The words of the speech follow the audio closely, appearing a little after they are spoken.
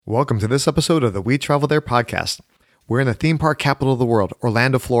Welcome to this episode of the We Travel There podcast. We're in the theme park capital of the world,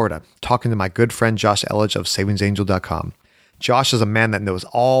 Orlando, Florida, talking to my good friend Josh Elledge of SavingsAngel.com. Josh is a man that knows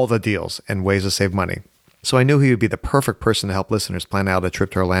all the deals and ways to save money, so I knew he would be the perfect person to help listeners plan out a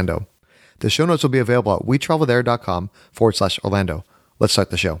trip to Orlando. The show notes will be available at wetravelthere.com/Orlando. Let's start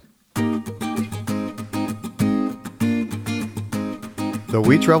the show. The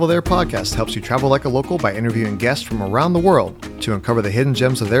We Travel There podcast helps you travel like a local by interviewing guests from around the world to uncover the hidden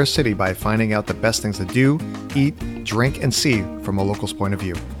gems of their city by finding out the best things to do, eat, drink, and see from a local's point of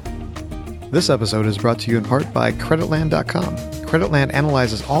view. This episode is brought to you in part by Creditland.com. Creditland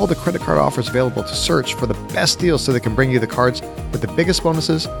analyzes all the credit card offers available to search for the best deals so they can bring you the cards with the biggest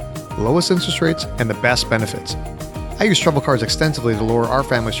bonuses, lowest interest rates, and the best benefits. I use travel cards extensively to lower our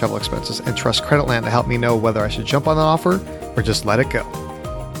family's travel expenses and trust Creditland to help me know whether I should jump on an offer or just let it go.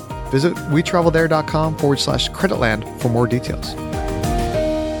 Visit wetravelthere.com/Creditland for more details.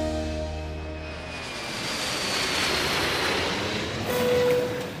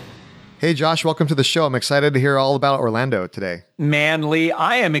 Hey, Josh, welcome to the show. I'm excited to hear all about Orlando today. Man, Lee,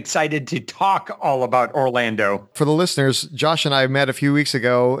 I am excited to talk all about Orlando. For the listeners, Josh and I met a few weeks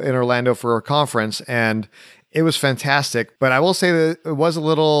ago in Orlando for a conference, and it was fantastic. But I will say that it was a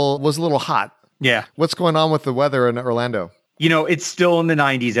little hot. Yeah. What's going on with the weather in Orlando? You know, it's still in the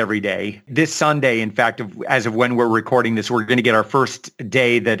 90s every day. This Sunday, in fact, as of when we're recording this, we're going to get our first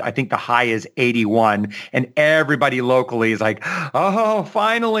day that I think the high is 81. And everybody locally is like, oh,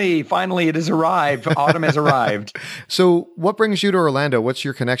 finally, it has arrived. Autumn has arrived. So what brings you to Orlando? What's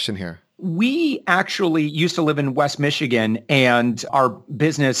your connection here? We actually used to live in West Michigan, and our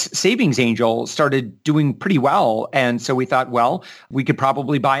business, Savings Angel, started doing pretty well. And so we thought, well, we could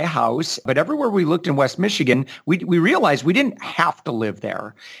probably buy a house. But everywhere we looked in West Michigan, we realized we didn't have to live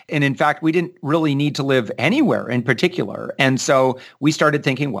there. And in fact, we didn't really need to live anywhere in particular. And so we started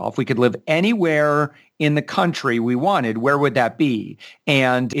thinking, well, if we could live anywhere in the country we wanted, where would that be?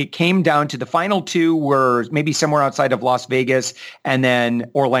 And it came down to the final two were maybe somewhere outside of Las Vegas and then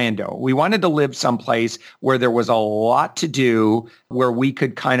Orlando. We wanted to live someplace where there was a lot to do, where we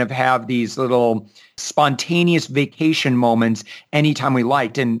could kind of have these little spontaneous vacation moments anytime we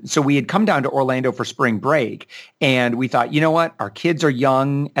liked. And so we had come down to Orlando for spring break, and we thought, you know what? Our kids are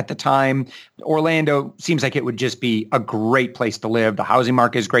young at the time. Orlando seems like it would just be a great place to live. The housing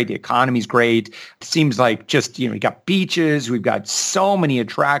market is great. The economy is great. It seems like just, we got beaches. We've got so many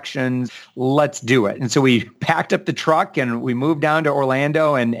attractions. Let's do it. And so we packed up the truck and we moved down to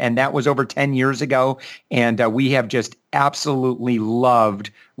Orlando, and that was over 10 years ago. And we have just absolutely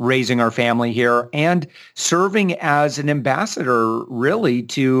loved raising our family here and serving as an ambassador, really,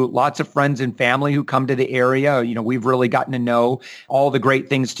 to lots of friends and family who come to the area. We've really gotten to know all the great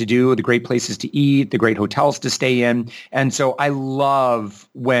things to do, the great places to eat, the great hotels to stay in. And so I love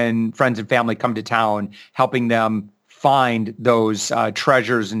when friends and family come to town, helping them find those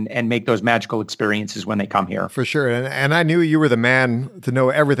treasures and make those magical experiences when they come here. For sure. And I knew you were the man to know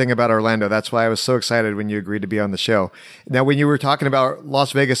everything about Orlando. That's why I was so excited when you agreed to be on the show. Now, when you were talking about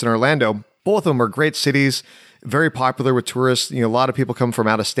Las Vegas and Orlando, both of them are great cities, very popular with tourists. A lot of people come from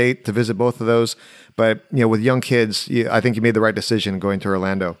out of state to visit both of those. But, with young kids, I think you made the right decision going to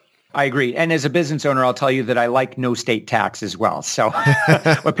Orlando. I agree. And as a business owner, I'll tell you that I like no state tax as well. So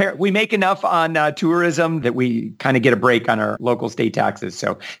we make enough on tourism that we kind of get a break on our local state taxes.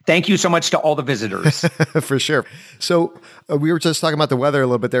 So thank you so much to all the visitors. For sure. So we were just talking about the weather a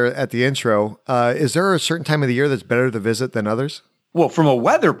little bit there at the intro. Is there a certain time of the year that's better to visit than others? Well, from a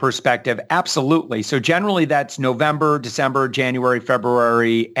weather perspective, absolutely. So generally that's November, December, January,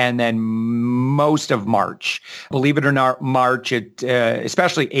 February, and then most of March. Believe it or not, March,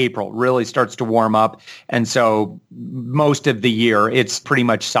 especially April, really starts to warm up. And so most of the year, it's pretty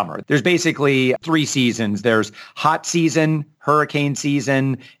much summer. There's basically 3 seasons. There's hot season, hurricane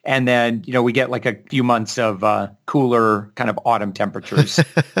season, and then, we get like a few months of cooler kind of autumn temperatures.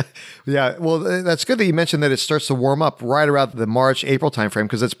 Yeah, well, that's good that you mentioned that it starts to warm up right around the March, April timeframe,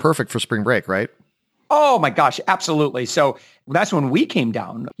 because it's perfect for spring break, right? Oh my gosh, absolutely. So that's when we came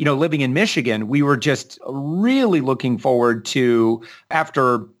down. Living in Michigan, we were just really looking forward to,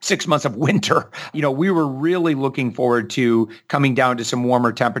 after 6 months of winter, we were really looking forward to coming down to some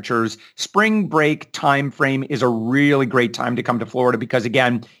warmer temperatures. Spring break time frame is a really great time to come to Florida because,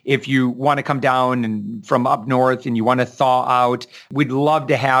 again, if you want to come down and from up north and you want to thaw out, we'd love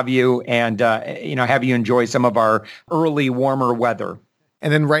to have you and, have you enjoy some of our early warmer weather.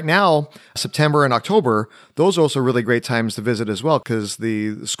 And then right now, September and October, those are also really great times to visit as well because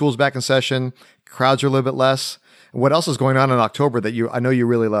the school's back in session, crowds are a little bit less. What else is going on in October that I know you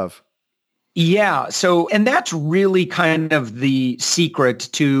really love? Yeah. So, and that's really kind of the secret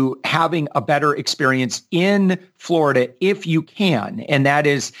to having a better experience in Florida if you can. And that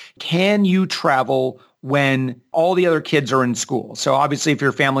is, can you travel when all the other kids are in school? So obviously if you're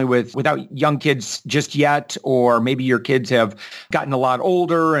a family without young kids just yet, or maybe your kids have gotten a lot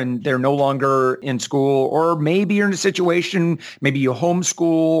older and they're no longer in school, or maybe you're in a situation, maybe you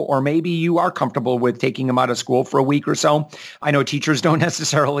homeschool, or maybe you are comfortable with taking them out of school for a week or so. I know teachers don't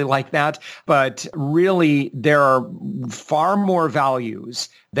necessarily like that, but really there are far more values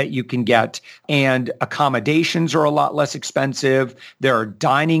that you can get, and accommodations are a lot less expensive. There are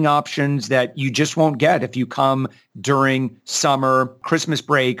dining options that you just won't get if you come during summer, Christmas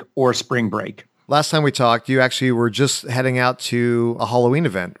break, or spring break. Last time we talked, you actually were just heading out to a Halloween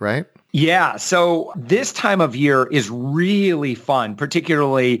event, right? Yeah. So this time of year is really fun,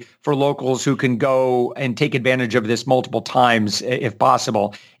 particularly for locals who can go and take advantage of this multiple times if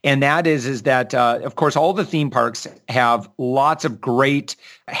possible. And that is that, of course, all the theme parks have lots of great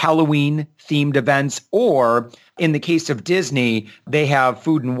Halloween themed events, or in the case of Disney, they have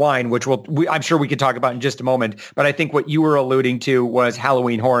food and wine, which I'm sure we could talk about in just a moment. But I think what you were alluding to was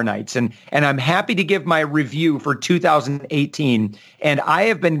Halloween Horror Nights. And I'm happy to give my review for 2018. And I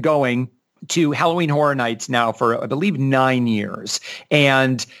have been going to Halloween Horror Nights now for, I believe, 9 years.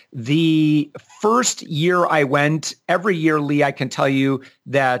 And the first year I went, every year, Lee, I can tell you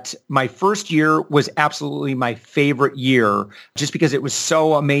that my first year was absolutely my favorite year, just because it was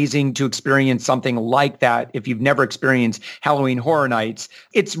so amazing to experience something like that. If you've never experienced Halloween Horror Nights,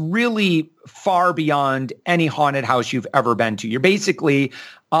 it's really far beyond any haunted house you've ever been to. You're basically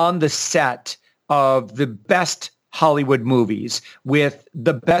on the set of the best Hollywood movies with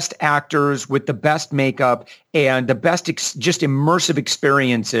the best actors, with the best makeup, and the best just immersive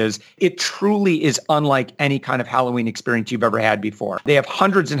experiences. It truly is unlike any kind of Halloween experience you've ever had before. They have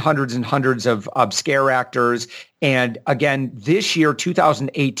hundreds and hundreds and hundreds of scare actors. And again, this year,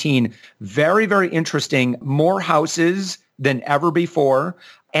 2018, very, very interesting. More houses than ever before.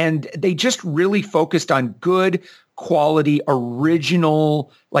 And they just really focused on good quality,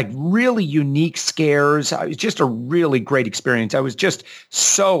 original, like really unique scares. It was just a really great experience. I was just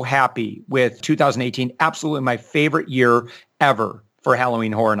so happy with 2018. Absolutely my favorite year ever for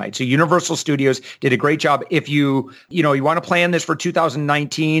Halloween Horror Nights. So Universal Studios did a great job. If you want to plan this for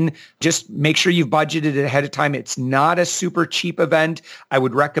 2019, just make sure you've budgeted it ahead of time. It's not a super cheap event. I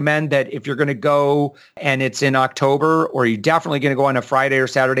would recommend that if you're going to go and it's in October, or you're definitely going to go on a Friday or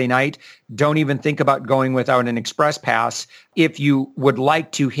Saturday night, don't even think about going without an express pass if you would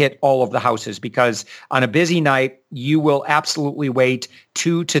like to hit all of the houses, because on a busy night, you will absolutely wait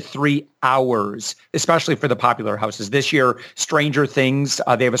 2 to 3 hours, especially for the popular houses. This year, Stranger Things,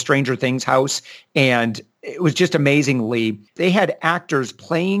 they have a Stranger Things house, and it was just amazingly, they had actors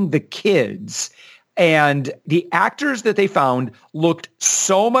playing the kids, and the actors that they found looked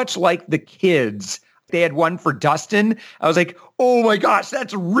so much like the kids. They had one for Dustin. I was like, oh my gosh,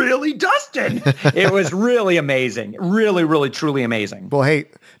 that's really Dustin. It was really amazing. Really, really, truly amazing. Well, hey,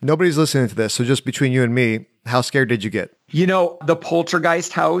 nobody's listening to this. So just between you and me, how scared did you get? The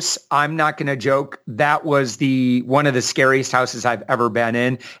Poltergeist house, I'm not going to joke. That was one of the scariest houses I've ever been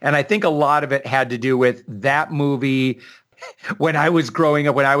in. And I think a lot of it had to do with that movie. When I was growing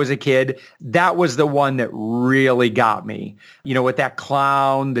up, when I was a kid, that was the one that really got me, with that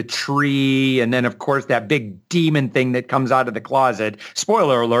clown, the tree, and then, of course, that big demon thing that comes out of the closet.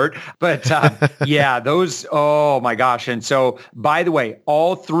 Spoiler alert. But yeah, those, oh my gosh. And so, by the way,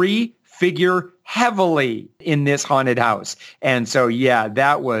 all three figure heavily in this haunted house. And so, yeah,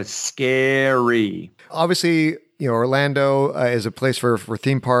 that was scary. Obviously, Orlando is a place for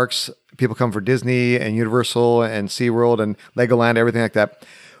theme parks. People come for Disney and Universal and SeaWorld and Legoland, everything like that.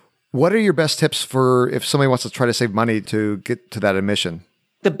 What are your best tips for if somebody wants to try to save money to get to that admission?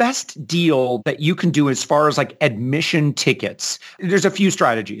 The best deal that you can do as far as like admission tickets, there's a few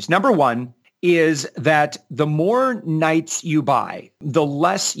strategies. Number one is that the more nights you buy, the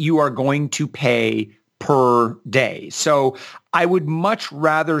less you are going to pay per day. So I would much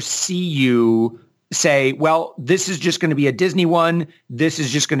rather see you say, well, this is just going to be a Disney one. This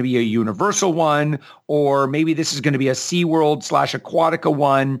is just going to be a Universal one, or maybe this is going to be a SeaWorld / Aquatica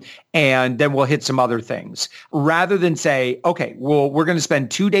one, and then we'll hit some other things. Rather than say, okay, well, we're going to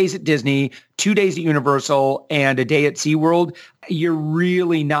spend 2 days at Disney, 2 days at Universal, and a day at SeaWorld, you're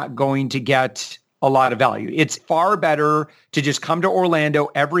really not going to get a lot of value. It's far better to just come to Orlando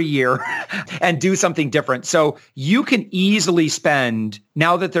every year and do something different. So you can easily spend,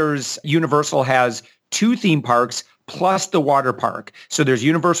 now that Universal has 2 theme parks plus the water park. So there's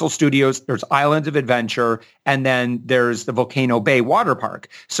Universal Studios, there's Islands of Adventure, and then there's the Volcano Bay water park.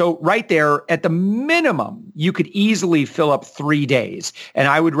 So right there, at the minimum, you could easily fill up 3 days. And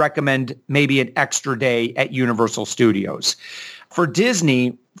I would recommend maybe an extra day at Universal Studios. For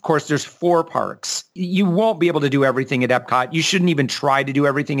Disney, of course, there's 4 parks. You won't be able to do everything at Epcot. You shouldn't even try to do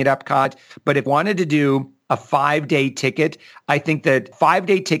everything at Epcot. But if you wanted to do a 5-day ticket, I think that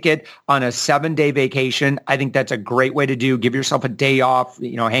 5-day ticket on a 7-day vacation, I think that's a great way to do. Give yourself a day off,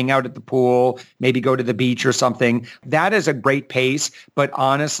 hang out at the pool, maybe go to the beach or something. That is a great pace. But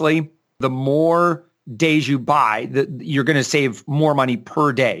honestly, the more days you buy, you're going to save more money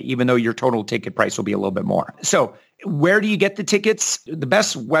per day, even though your total ticket price will be a little bit more. So where do you get the tickets? The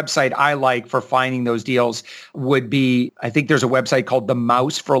best website I like for finding those deals would be, I think there's a website called The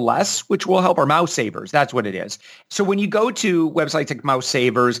Mouse for Less, which will help, or Mouse Savers. That's what it is. So when you go to websites like Mouse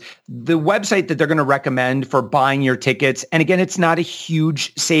Savers, the website that they're going to recommend for buying your tickets, and again, it's not a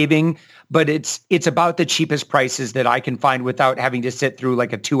huge saving, but it's about the cheapest prices that I can find without having to sit through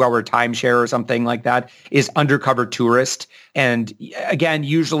like a 2-hour timeshare or something like that, is Undercover Tourist. And again,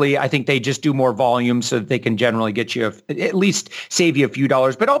 usually I think they just do more volume so that they can generally get you, at least save you a few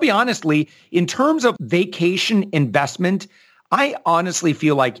dollars. But I'll be honestly, in terms of vacation investment, I honestly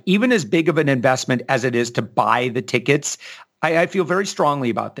feel like even as big of an investment as it is to buy the tickets, I feel very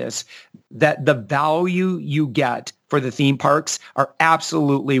strongly about this, that the value you get for the theme parks are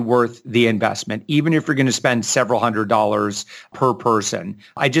absolutely worth the investment, even if you're going to spend several $100s per person.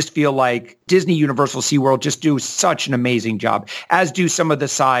 I just feel like Disney, Universal, SeaWorld just do such an amazing job, as do some of the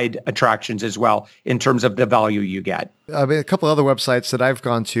side attractions as well, in terms of the value you get. I mean, a couple other websites that I've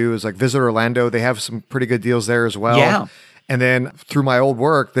gone to is like Visit Orlando. They have some pretty good deals there as well. Yeah. And then through my old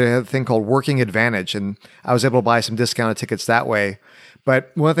work, they have a thing called Working Advantage, and I was able to buy some discounted tickets that way.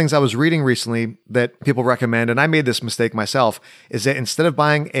 But one of the things I was reading recently that people recommend, and I made this mistake myself, is that instead of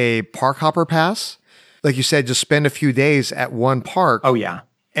buying a park hopper pass, like you said, just spend a few days at one park. Oh, yeah.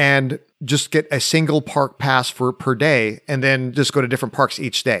 And just get a single park pass per day, and then just go to different parks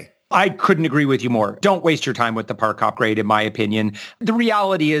each day. I couldn't agree with you more. Don't waste your time with the park hop grade, in my opinion. The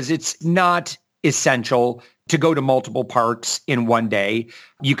reality is it's not essential to go to multiple parks in one day.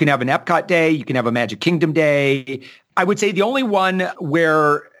 You can have an Epcot day. You can have a Magic Kingdom day. I would say the only one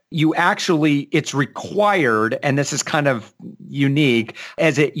where it's required, and this is kind of unique,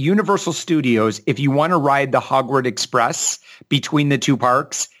 as at Universal Studios, if you want to ride the Hogwarts Express between the 2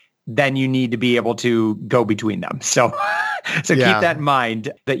 parks, then you need to be able to go between them. So keep that in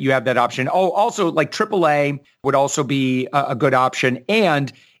mind, that you have that option. Oh, also like AAA would also be a good option.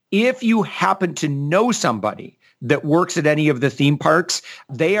 And if you happen to know somebody that works at any of the theme parks,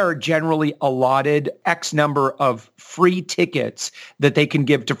 they are generally allotted X number of free tickets that they can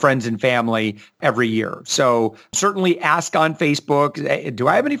give to friends and family every year. So certainly ask on Facebook, do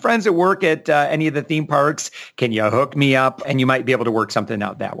I have any friends that work at any of the theme parks? Can you hook me up? And you might be able to work something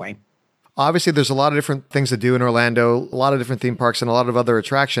out that way. Obviously, there's a lot of different things to do in Orlando, a lot of different theme parks and a lot of other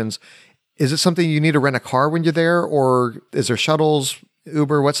attractions. Is it something you need to rent a car when you're there, or is there shuttles,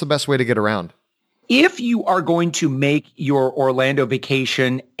 Uber? What's the best way to get around? If you are going to make your Orlando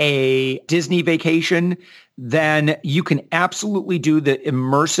vacation a Disney vacation, then you can absolutely do the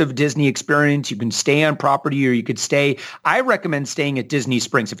immersive Disney experience. You can stay on property, or you could stay. I recommend staying at Disney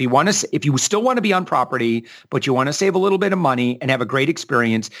Springs. If you still want to be on property, but you want to save a little bit of money and have a great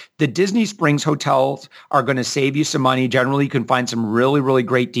experience, the Disney Springs hotels are going to save you some money. Generally, you can find some really, really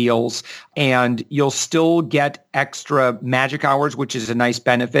great deals, and you'll still get extra magic hours, which is a nice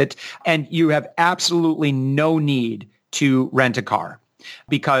benefit. And you have absolutely no need to rent a car,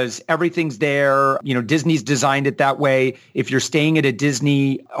 because everything's there. Disney's designed it that way. If you're staying at a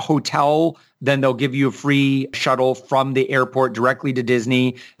Disney hotel, then they'll give you a free shuttle from the airport directly to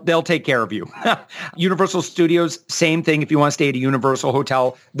Disney. They'll take care of you. Universal Studios, same thing. If you want to stay at a Universal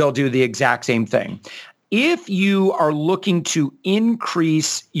hotel, they'll do the exact same thing. If you are looking to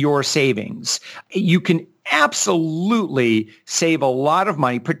increase your savings, you can absolutely save a lot of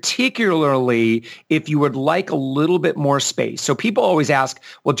money, particularly if you would like a little bit more space. So people always ask,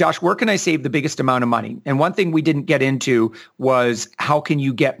 well, Josh, where can I save the biggest amount of money? And one thing we didn't get into was how can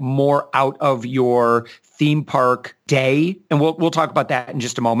you get more out of your theme park day? And we'll talk about that in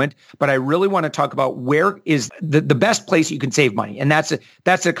just a moment. But I really want to talk about where is the best place you can save money. And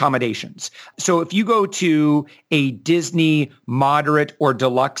that's accommodations. So if you go to a Disney moderate or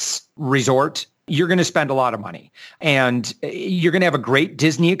deluxe resort, you're going to spend a lot of money and you're going to have a great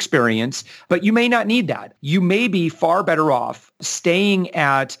Disney experience, but you may not need that. You may be far better off staying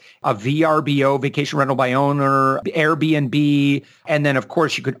at a VRBO, vacation rental by owner, Airbnb, and then of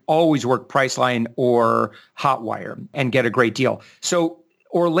course you could always work Priceline or Hotwire and get a great deal. So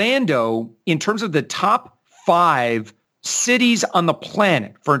Orlando, in terms of the top 5 cities on the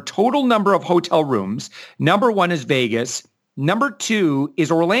planet for a total number of hotel rooms, number 1 is Vegas. Number 2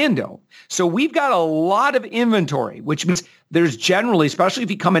 is Orlando. So we've got a lot of inventory, which means there's generally, especially if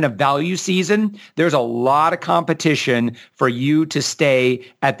you come in a value season, there's a lot of competition for you to stay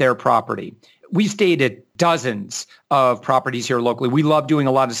at their property. We stayed at dozens of properties here locally. We love doing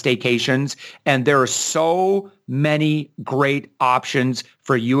a lot of staycations, and there are so many great options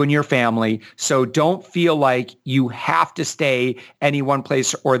for you and your family. So don't feel like you have to stay any one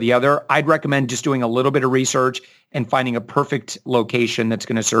place or the other. I'd recommend just doing a little bit of research and finding a perfect location that's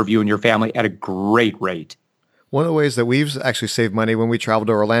going to serve you and your family at a great rate. One of the ways that we've actually saved money when we travel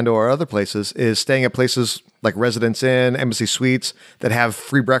to Orlando or other places is staying at places like Residence Inn, Embassy Suites that have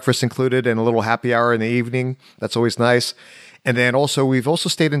free breakfast included and a little happy hour in the evening. That's always nice. And then also, we've also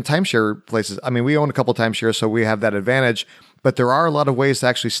stayed in timeshare places. I mean, we own a couple timeshares, so we have that advantage. But there are a lot of ways to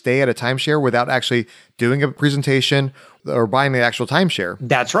actually stay at a timeshare without actually doing a presentation or buying the actual timeshare.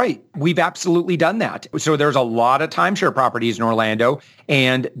 That's right. We've absolutely done that. So there's a lot of timeshare properties in Orlando,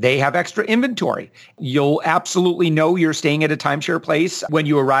 and they have extra inventory. You'll absolutely know you're staying at a timeshare place when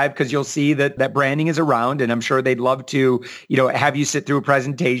you arrive because you'll see that branding is around, and I'm sure they'd love to, have you sit through a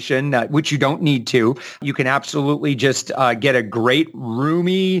presentation, which you don't need to. You can absolutely just get a great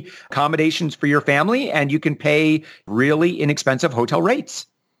roomy accommodations for your family, and you can pay really inexpensive hotel rates.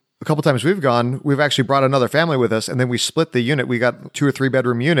 A couple times we've gone, we've actually brought another family with us, and then we split the unit. We got 2 or 3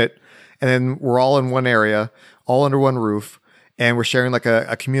 bedroom unit, and then we're all in one area, all under one roof, and we're sharing like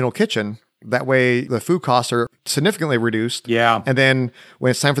a communal kitchen. That way, the food costs are significantly reduced. Yeah. And then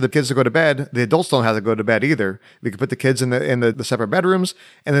when it's time for the kids to go to bed, the adults don't have to go to bed either. We can put the kids in the separate bedrooms,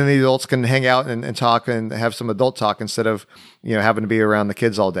 and then the adults can hang out and talk and have some adult talk instead of having to be around the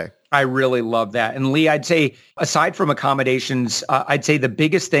kids all day. I really love that. And Lee, I'd say aside from accommodations, I'd say the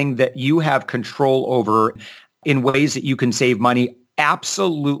biggest thing that you have control over in ways that you can save money,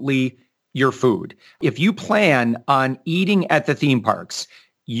 absolutely your food. If you plan on eating at the theme parks,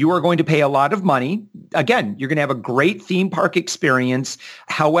 you are going to pay a lot of money. Again, you're going to have a great theme park experience.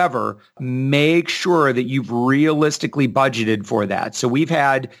 However, make sure that you've realistically budgeted for that. So we've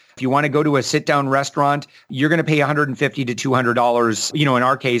had, if you want to go to a sit-down restaurant, you're going to pay $150 to $200, in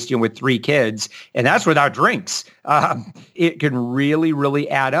our case, with 3 kids, and that's without drinks. It can really, really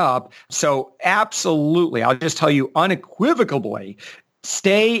add up. So absolutely, I'll just tell you unequivocally,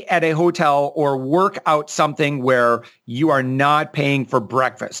 stay at a hotel or work out something where you are not paying for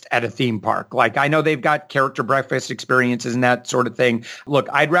breakfast at a theme park. Like, I know they've got character breakfast experiences and that sort of thing. Look,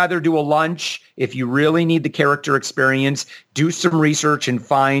 I'd rather do a lunch. If you really need the character experience, do some research and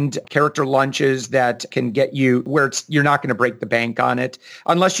find character lunches that can get you where you're not going to break the bank on it,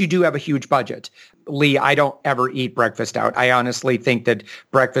 unless you do have a huge budget. Lee, I don't ever eat breakfast out. I honestly think that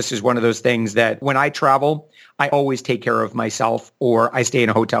breakfast is one of those things that when I travel, I always take care of myself, or I stay in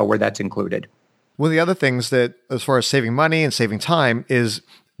a hotel where that's included. One of the other things that, as far as saving money and saving time, is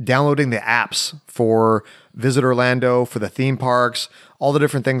downloading the apps for Visit Orlando, for the theme parks, all the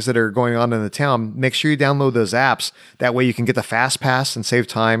different things that are going on in the town. Make sure you download those apps. That way you can get the Fast Pass and save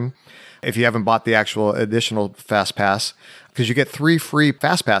time if you haven't bought the actual additional Fast Pass, because you get 3 free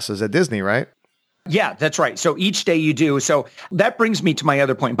Fast Passes at Disney, right? Yeah, that's right. So each day you do. So that brings me to my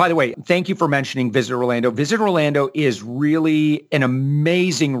other point. By the way, thank you for mentioning Visit Orlando. Visit Orlando is really an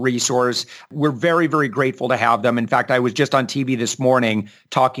amazing resource. We're very, very grateful to have them. In fact, I was just on TV this morning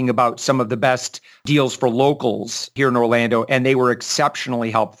talking about some of the best deals for locals here in Orlando, and they were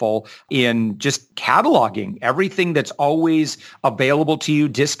exceptionally helpful in just cataloging everything that's always available to you,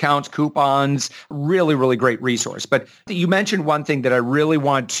 discounts, coupons, really, really great resource. But you mentioned one thing that I really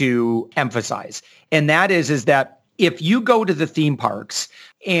want to emphasize. And that is that if you go to the theme parks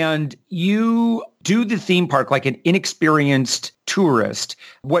and you do the theme park like an inexperienced tourist,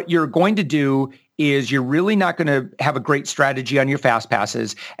 what you're going to do is you're really not going to have a great strategy on your Fast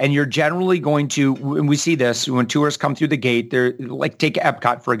Passes. And you're generally going to, and we see this when tourists come through the gate, they're like, take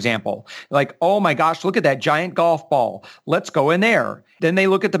Epcot, for example, like, oh my gosh, look at that giant golf ball. Let's go in there. Then they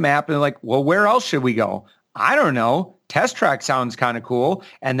look at the map and they're like, well, where else should we go? I don't know. Test Track sounds kind of cool.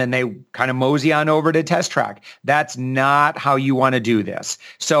 And then they kind of mosey on over to Test Track. That's not how you want to do this.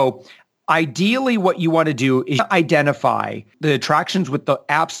 So Ideally, what you want to do is identify the attractions with the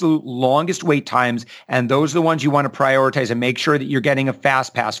absolute longest wait times, and those are the ones you want to prioritize and make sure that you're getting a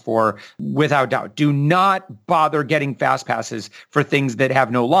fast pass for, without doubt. Do not bother getting fast passes for things that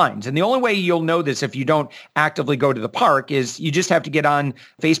have no lines. And the only way you'll know this if you don't actively go to the park is you just have to get on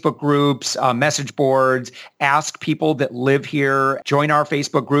Facebook groups, message boards, ask people that live here, join our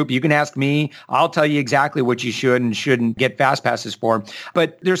Facebook group. You can ask me. I'll tell you exactly what you should and shouldn't get fast passes for.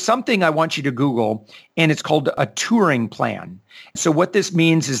 But there's something I want you to Google, and it's called a touring plan. So what this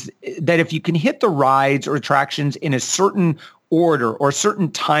means is that if you can hit the rides or attractions in a certain order or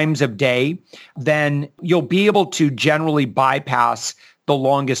certain times of day, then you'll be able to generally bypass the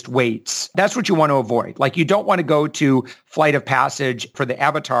longest waits. That's what you want to avoid. Like, you don't want to go to Flight of Passage for the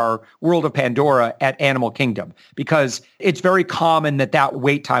Avatar World of Pandora at Animal Kingdom, because it's very common that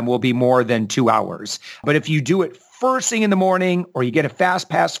wait time will be more than 2 hours. But if you do it first thing in the morning, or you get a fast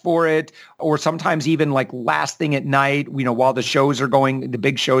pass for it, or sometimes even like last thing at night, while the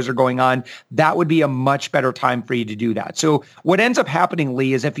big shows are going on, that would be a much better time for you to do that. So what ends up happening,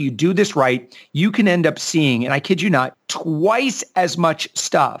 Lee, is if you do this right, you can end up seeing, and I kid you not, twice as much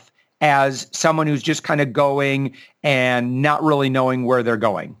stuff as someone who's just kind of going and not really knowing where they're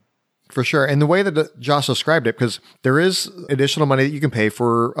going. For sure. And the way that Josh described it, because there is additional money that you can pay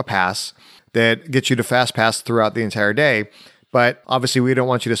for a pass that gets you to fast pass throughout the entire day. But obviously, we don't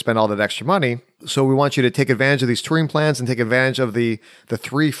want you to spend all that extra money. So we want you to take advantage of these touring plans and take advantage of the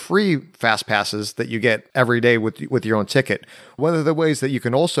 3 free fast passes that you get every day with your own ticket. One of the ways that you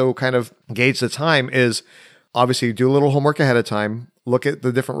can also kind of gauge the time is obviously do a little homework ahead of time, look at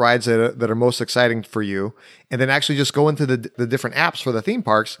the different rides that are most exciting for you, and then actually just go into the different apps for the theme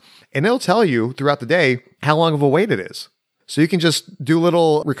parks, and it'll tell you throughout the day how long of a wait it is. So you can just do a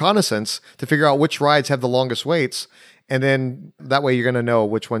little reconnaissance to figure out which rides have the longest waits. And then that way you're going to know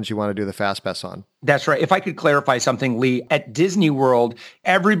which ones you want to do the fast pass on. That's right. If I could clarify something, Lee, at Disney World,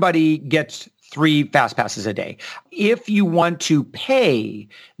 everybody gets 3 fast passes a day. If you want to pay,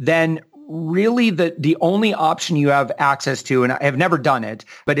 then really the only option you have access to, and I have never done it,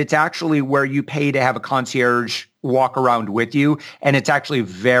 but it's actually where you pay to have a concierge walk around with you, and it's actually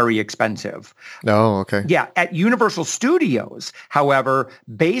very expensive. Oh, okay. Yeah. At Universal Studios, however,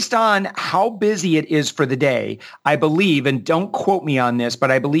 based on how busy it is for the day, I believe, and don't quote me on this,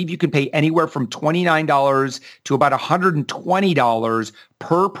 but I believe you can pay anywhere from $29 to about $120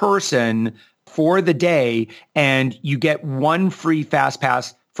 per person for the day, and you get 1 free fast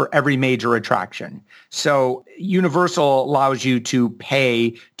pass for every major attraction. So Universal allows you to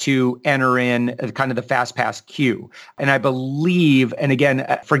pay to enter in kind of the fast pass queue. And I believe, and again,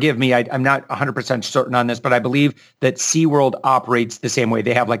 forgive me, I'm not 100% certain on this, but I believe that SeaWorld operates the same way.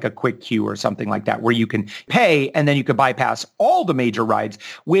 They have like a quick queue or something like that where you can pay and then you can bypass all the major rides,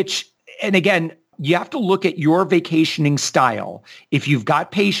 and again, you have to look at your vacationing style. If you've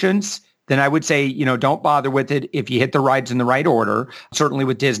got patience, then I would say, don't bother with it if you hit the rides in the right order. Certainly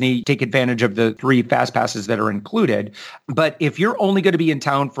with Disney, take advantage of the 3 fast passes that are included. But if you're only going to be in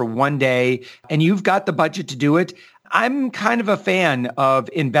town for 1 day and you've got the budget to do it, I'm kind of a fan of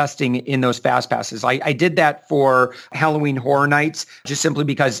investing in those fast passes. I did that for Halloween Horror Nights, just simply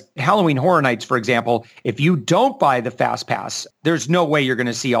because Halloween Horror Nights, for example, if you don't buy the fast pass, there's no way you're going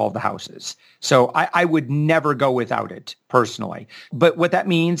to see all of the houses. So I would never go without it personally. But what that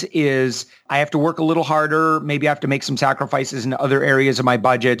means is I have to work a little harder. Maybe I have to make some sacrifices in other areas of my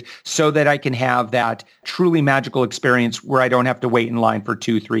budget so that I can have that truly magical experience where I don't have to wait in line for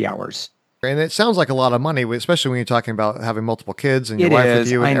 2-3 hours. And it sounds like a lot of money, especially when you're talking about having multiple kids and your wife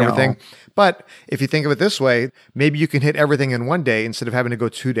with you and everything. But if you think of it this way, maybe you can hit everything in 1 day instead of having to go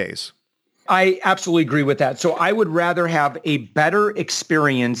 2 days. I absolutely agree with that. So I would rather have a better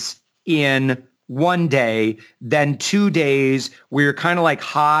experience in 1 day than 2 days where you're kind of like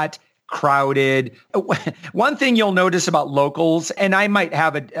hot, crowded. One thing you'll notice about locals, and I might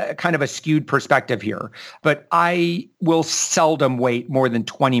have a kind of a skewed perspective here, but I will seldom wait more than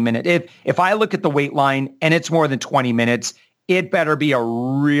 20 minutes. If I look at the wait line and it's more than 20 minutes, it better be a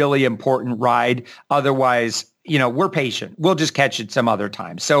really important ride. Otherwise, we're patient. We'll just catch it some other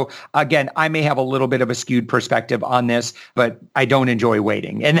time. So again, I may have a little bit of a skewed perspective on this, but I don't enjoy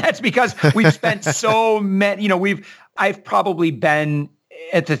waiting. And that's because we've spent so many, I've probably been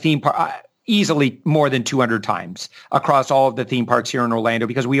at the theme park easily more than 200 times across all of the theme parks here in Orlando,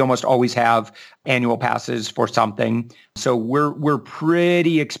 because we almost always have annual passes for something. So we're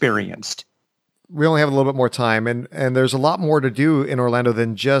pretty experienced. We only have a little bit more time, and there's a lot more to do in Orlando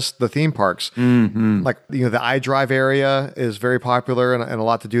than just the theme parks. Mm-hmm. Like, the iDrive area is very popular and a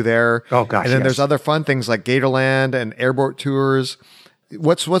lot to do there. Oh gosh. And then there's other fun things like Gatorland and airboat tours.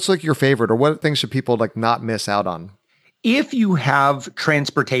 What's like your favorite, or what things should people like not miss out on? If you have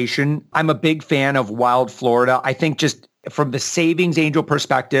transportation, I'm a big fan of Wild Florida. I think just from the Savings Angel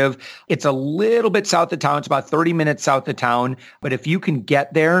perspective, it's a little bit south of town. It's about 30 minutes south of town. But if you can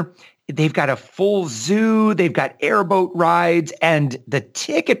get there, they've got a full zoo, they've got airboat rides, and the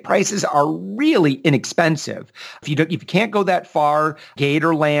ticket prices are really inexpensive. If you can't go that far,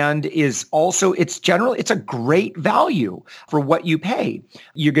 Gatorland is also, it's a great value for what you pay.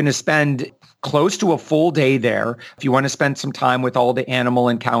 You're going to spend close to a full day there. If you want to spend some time with all the animal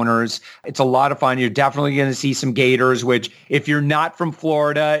encounters, it's a lot of fun. You're definitely going to see some gators, which if you're not from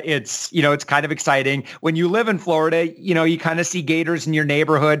Florida, it's kind of exciting. When you live in Florida, you kind of see gators in your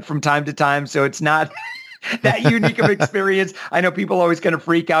neighborhood from time to time. So it's not that unique of experience. I know people always kind of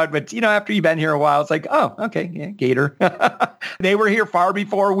freak out, but after you've been here a while, it's like, oh, okay, yeah, gator. They were here far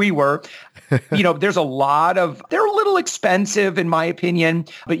before we were. There's they're a little expensive in my opinion,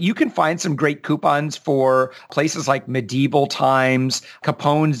 but you can find some great coupons for places like Medieval Times,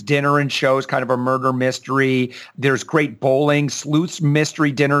 Capone's Dinner and Shows, kind of a murder mystery. There's great bowling, Sleuth's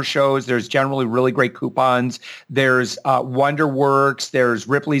Mystery Dinner Shows. There's generally really great coupons. There's WonderWorks. There's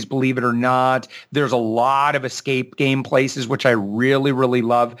Ripley's Believe It or Not. There's a lot of escape game places, which I really, really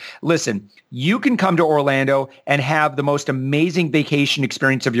love. Listen, you can come to Orlando and have the most amazing vacation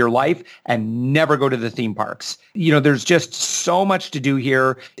experience of your life and never go to the theme parks. There's just so much to do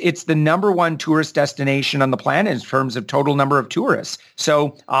here. It's the number one tourist destination on the planet in terms of total number of tourists.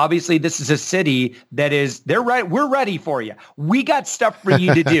 So obviously this is a city that we're ready for you. We got stuff for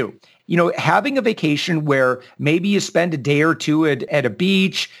you to do. Having a vacation where maybe you spend a day or two at a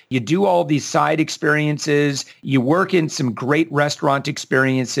beach, you do all these side experiences, you work in some great restaurant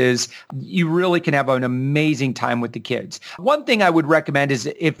experiences, you really can have an amazing time with the kids. One thing I would recommend is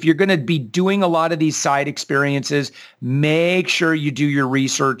if you're going to be doing a lot of these side experiences, make sure you do your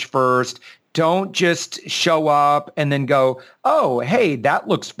research first. Don't just show up and then go, oh, hey, that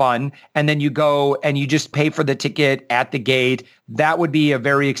looks fun. And then you go and you just pay for the ticket at the gate. That would be a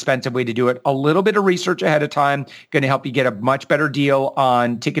very expensive way to do it. A little bit of research ahead of time going to help you get a much better deal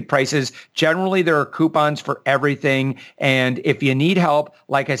on ticket prices. Generally, there are coupons for everything. And if you need help,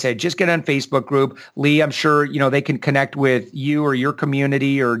 like I said, just get on Facebook group. Lee, I'm sure, they can connect with you or your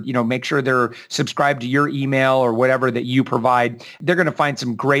community or, make sure they're subscribed to your email or whatever that you provide. They're going to find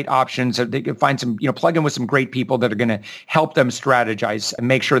some great options. They can find some, plug in with some great people that are going to help them strategize and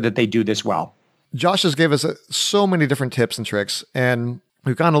make sure that they do this well. Josh has gave us so many different tips and tricks, and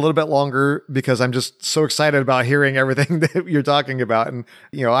we've gone a little bit longer because I'm just so excited about hearing everything that you're talking about. And,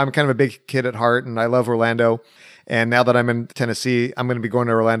 I'm kind of a big kid at heart and I love Orlando. And now that I'm in Tennessee, I'm going to be going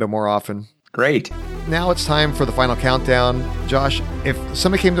to Orlando more often. Great. Now it's time for the final countdown. Josh, if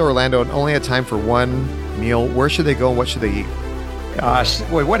somebody came to Orlando and only had time for one meal, where should they go and what should they eat? Gosh,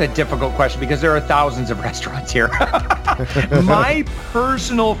 boy, what a difficult question because there are thousands of restaurants here. My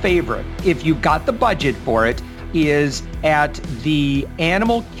personal favorite, if you've got the budget for it, is at the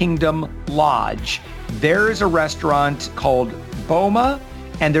Animal Kingdom Lodge. There is a restaurant called Boma,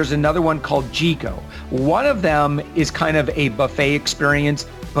 and there's another one called Jiko. One of them is kind of a buffet experience,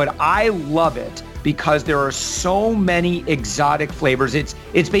 but I love it because there are so many exotic flavors. It's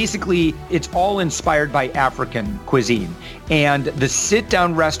all inspired by African cuisine. And the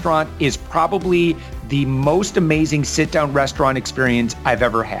sit-down restaurant is probably the most amazing sit-down restaurant experience I've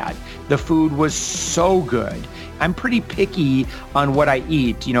ever had. The food was so good. I'm pretty picky on what I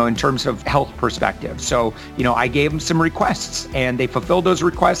eat, in terms of health perspective. So, I gave them some requests and they fulfilled those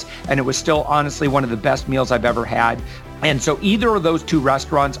requests, and it was still honestly one of the best meals I've ever had. And so either of those two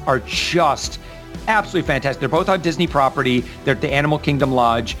restaurants are just absolutely fantastic. They're both on Disney property. They're at the Animal Kingdom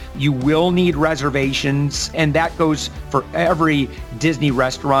Lodge. You will need reservations, and that goes for every Disney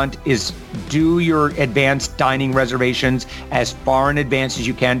restaurant, is do your advanced dining reservations as far in advance as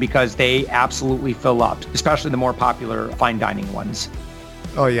you can because they absolutely fill up, especially the more popular fine dining ones.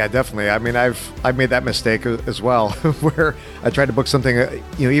 Oh yeah, definitely. I mean, I've made that mistake as well, where I tried to book something,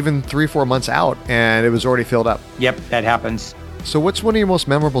 even 3-4 months out, and it was already filled up. Yep, that happens. So what's one of your most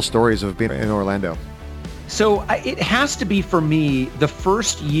memorable stories of being in Orlando? So it has to be for me the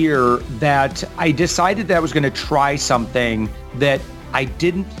first year that I decided that I was going to try something that I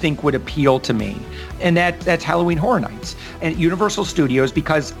didn't think would appeal to me. And that's Halloween Horror Nights and Universal Studios,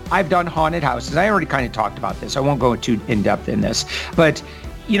 because I've done haunted houses. I already kind of talked about this. I won't go too in-depth in this. But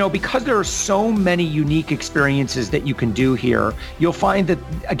because there are so many unique experiences that you can do here, you'll find that,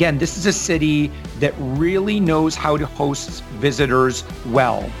 again, this is a city that really knows how to host visitors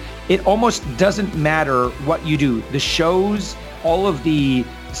well. It almost doesn't matter what you do. The shows, all of the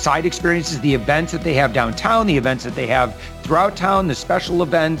side experiences, the events that they have downtown, the events that they have throughout town, the special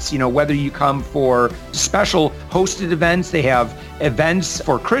events, whether you come for special hosted events, they have events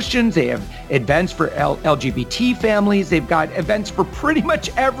for Christians, they have events for LGBT families, they've got events for pretty much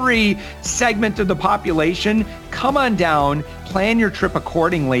every segment of the population. Come on down, plan your trip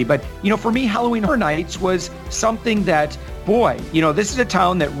accordingly. But, for me, Halloween Horror Nights was something that, boy, this is a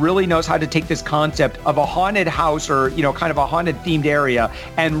town that really knows how to take this concept of a haunted house or, kind of a haunted themed area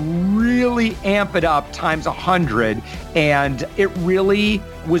and really amp it up times 100. And it really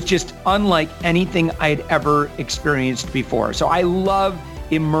was just unlike anything I'd ever experienced before. So I love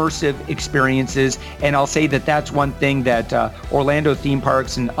immersive experiences. And I'll say that that's one thing that Orlando theme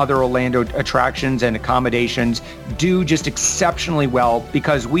parks and other Orlando attractions and accommodations do just exceptionally well,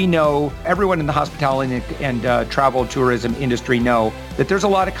 because we know, everyone in the hospitality and travel tourism industry know that there's a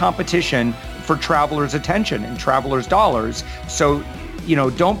lot of competition for travelers' attention and travelers' dollars. So,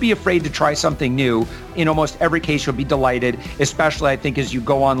 don't be afraid to try something new. In almost every case, you'll be delighted, especially, I think, as you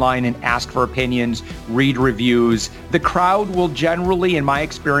go online and ask for opinions, read reviews. The crowd will generally, in my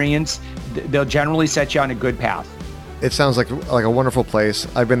experience, they'll generally set you on a good path. It sounds like a wonderful place.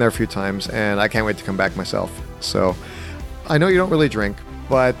 I've been there a few times, and I can't wait to come back myself. So I know you don't really drink,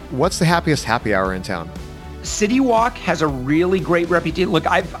 but what's the happiest happy hour in town? City Walk has a really great reputation. Look,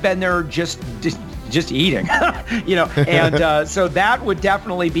 I've been there just eating, and so that would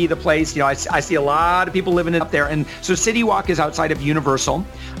definitely be the place. I see a lot of people living up there. And so City Walk is outside of Universal.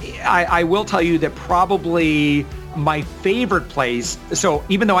 I will tell you that probably my favorite place, so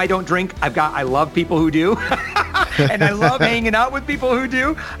even though I don't drink, I love people who do, and I love hanging out with people who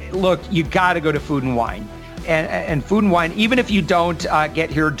do. Look, you got to go to Food and Wine. And Food and Wine, even if you don't get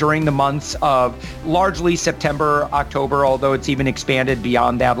here during the months of largely September, October, although it's even expanded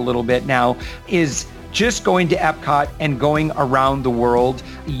beyond that a little bit now, is just going to Epcot and going around the world.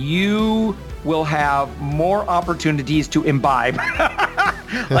 You will have more opportunities to imbibe.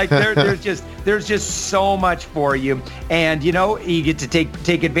 Like there's just so much for you. And you get to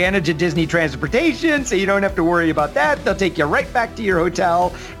take advantage of Disney transportation, so you don't have to worry about that. They'll take you right back to your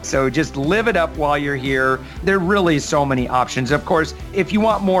hotel. So just live it up while you're here. There really is so many options. Of course, if you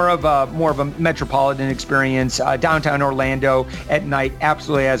want more of a metropolitan experience, downtown Orlando at night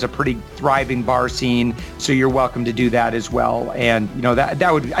absolutely has a pretty thriving bar scene. So you're welcome to do that as well. And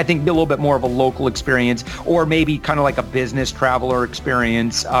that would, I think, be a little bit more of a local experience, or maybe kind of like a business traveler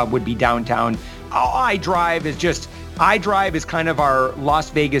experience would be downtown. iDrive is kind of our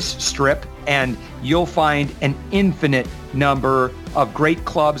Las Vegas Strip, and you'll find an infinite number of great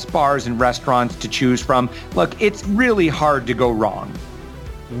clubs, bars, and restaurants to choose from. Look, it's really hard to go wrong.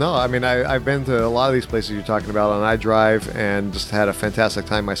 No, I mean, I've been to a lot of these places you're talking about on iDrive and just had a fantastic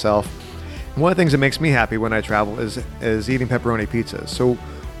time myself. One of the things that makes me happy when I travel is eating pepperoni pizza. So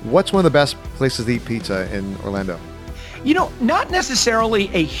what's one of the best places to eat pizza in Orlando? Not necessarily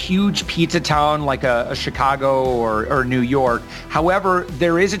a huge pizza town like a Chicago or New York. However,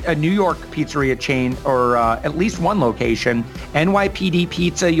 there is a New York pizzeria chain, or at least one location, NYPD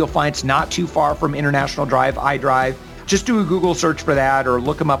Pizza. You'll find it's not too far from International Drive, iDrive. Just do a Google search for that or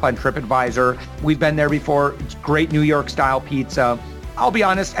look them up on TripAdvisor. We've been there before. It's great New York style pizza. I'll be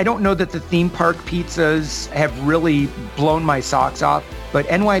honest, I don't know that the theme park pizzas have really blown my socks off, but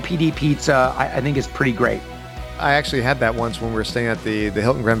NYPD Pizza I think is pretty great. I actually had that once when we were staying at the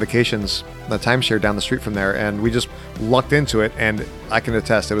Hilton Grand Vacations, the timeshare down the street from there, and we just lucked into it, and I can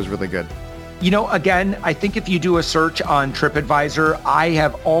attest it was really good. Again, I think if you do a search on TripAdvisor, I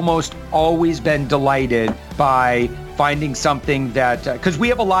have almost always been delighted by finding something that, because we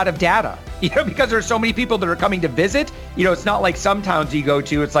have a lot of data, because there's so many people that are coming to visit. It's not like some towns you go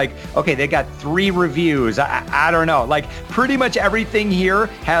to, it's like, okay, they got 3 reviews. I don't know. Like pretty much everything here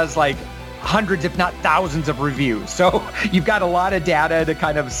has like hundreds, if not thousands of reviews. So you've got a lot of data to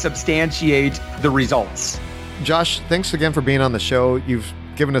kind of substantiate the results. Josh, thanks again for being on the show. You've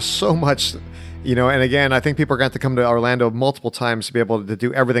given us so much, and again, I think people are going to have to come to Orlando multiple times to be able to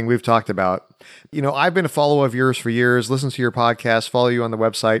do everything we've talked about. I've been a follower of yours for years, listen to your podcast, follow you on the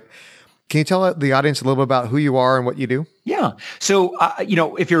website. Can you tell the audience a little bit about who you are and what you do? Yeah. So,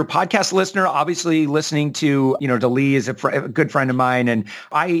 if you're a podcast listener, obviously listening to, Lee is a good friend of mine. And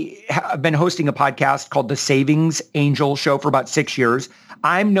I have been hosting a podcast called The Savings Angel Show for about 6 years.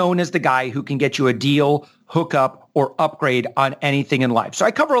 I'm known as the guy who can get you a deal, hookup, or upgrade on anything in life. So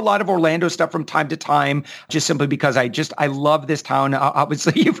I cover a lot of Orlando stuff from time to time, just simply because I love this town.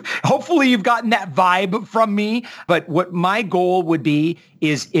 Obviously, hopefully you've gotten that vibe from me. But what my goal would be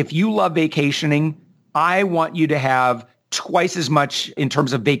is, if you love vacationing, I want you to have twice as much in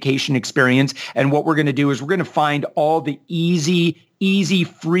terms of vacation experience. And what we're going to do is we're going to find all the easy easy,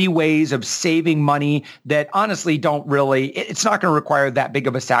 free ways of saving money that honestly it's not going to require that big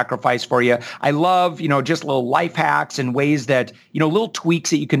of a sacrifice for you. I love, just little life hacks and ways that, little tweaks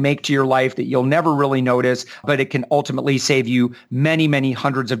that you can make to your life that you'll never really notice, but it can ultimately save you many, many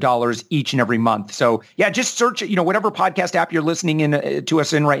hundreds of dollars each and every month. So yeah, just search, whatever podcast app you're listening in to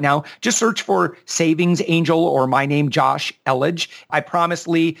us in right now, just search for Savings Angel or my name, Josh Elledge. I promise,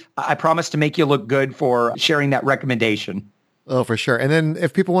 Lee, I promise to make you look good for sharing that recommendation. Oh, for sure. And then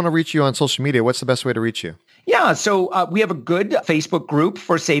if people want to reach you on social media, what's the best way to reach you? Yeah, so we have a good Facebook group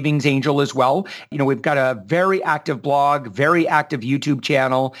for Savings Angel as well. We've got a very active blog, very active YouTube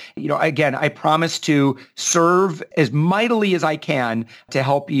channel. Again, I promise to serve as mightily as I can to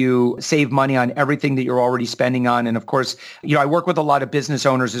help you save money on everything that you're already spending on. And of course, I work with a lot of business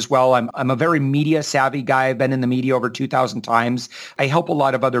owners as well. I'm a very media savvy guy. I've been in the media over 2,000 times. I help a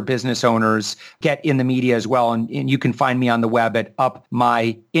lot of other business owners get in the media as well. And you can find me on the web at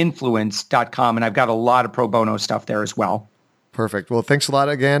upmyinfluence.com. And I've got a lot of pro bono stuff there as well. Perfect. Well, thanks a lot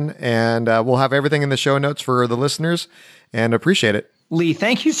again. And we'll have everything in the show notes for the listeners and appreciate it. Lee,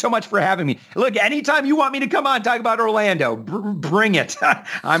 thank you so much for having me. Look, anytime you want me to come on, talk about Orlando, bring it.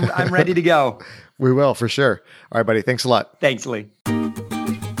 I'm ready to go. We will, for sure. All right, buddy. Thanks a lot. Thanks, Lee.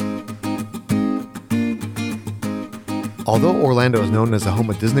 Although Orlando is known as the home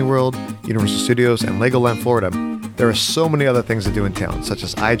of Disney World, Universal Studios, and Legoland Florida, there are so many other things to do in town, such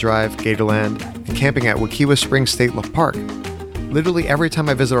as iDrive, Gatorland, and camping at Wekiwa Springs State Park. Literally every time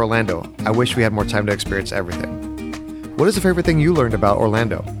I visit Orlando, I wish we had more time to experience everything. What is the favorite thing you learned about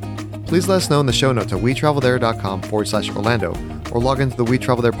Orlando? Please let us know in the show notes at wetravelthere.com/Orlando or log into the We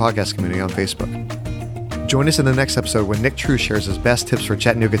Travel There podcast community on Facebook. Join us in the next episode when Nick True shares his best tips for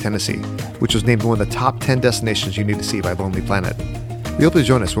Chattanooga, Tennessee, which was named one of the top 10 destinations you need to see by Lonely Planet. We hope you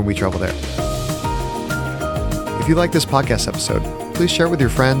join us when we travel there. If you like this podcast episode, please share it with your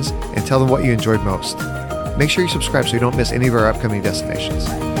friends and tell them what you enjoyed most. Make sure you subscribe so you don't miss any of our upcoming destinations.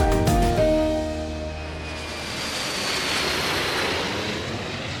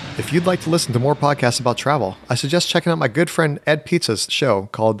 If you'd like to listen to more podcasts about travel, I suggest checking out my good friend Ed Pizza's show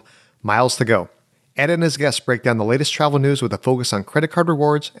called Miles to Go. Ed and his guests break down the latest travel news with a focus on credit card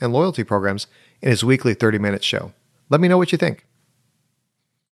rewards and loyalty programs in his weekly 30-minute show. Let me know what you think.